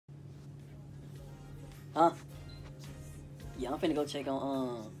Huh? Yeah, I'm finna go check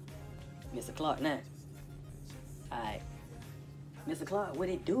on Mr. Clark now. Alright. Mr. Clark, what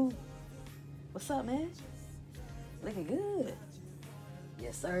it do? What's up, man? Looking good.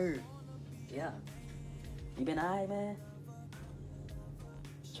 Yes, sir. Yeah. You been alright, man?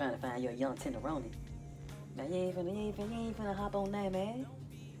 Trying to find your young tenderoni. Man, you ain't finna hop on that, man.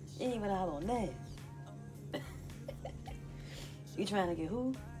 You ain't finna hop on that. You trying to get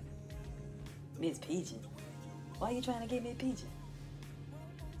who? Miss Peachin. Why you trying to get Miss Peachin?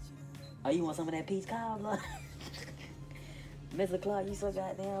 Oh, you want some of that peach cobbler? Mr. Clark, you so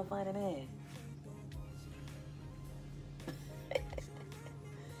goddamn funny, man.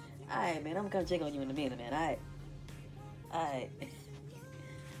 Alright, man, I'm gonna come check on you in a minute, man. Alright. Alright.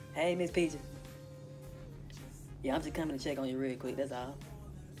 Hey, Miss Peachin. Yeah, I'm just coming to check on you real quick, that's all.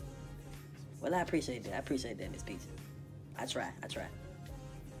 Well, I appreciate that. I appreciate that, Miss Peachin. I try.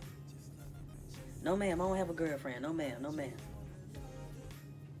 No, ma'am, I don't have a girlfriend. No, ma'am, no, ma'am.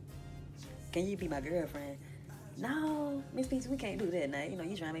 Can you be my girlfriend? No, Miss Peachin, we can't do that now. You know,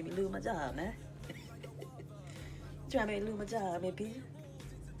 you trying to make me lose my job now. You trying to make me lose my job, Miss Peachin.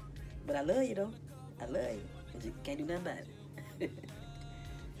 But I love you, though. I love you. But you can't do nothing about it.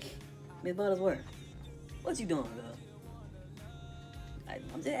 Miss Buttersworth, what you doing, girl?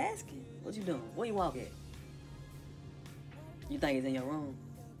 I'm just asking. What you doing? Where you walk at? You think it's in your room?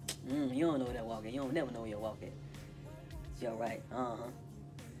 You don't know where that walk at. You don't never know where you walk at. You're right.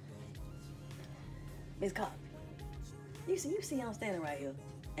 Miss Cobb, you see I'm standing right here,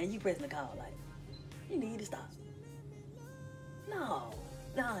 and you pressing the call light. You need to stop. No,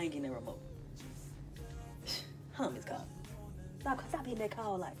 I ain't getting that remote. Huh, Miss Cobb? Stop hitting that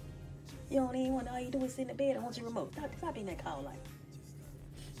call light. You don't even want to, all you do is sit in the bed and want your remote. Stop hitting that call light.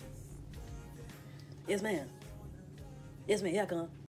 Yes, ma'am. Yes, ma'am. Here I come.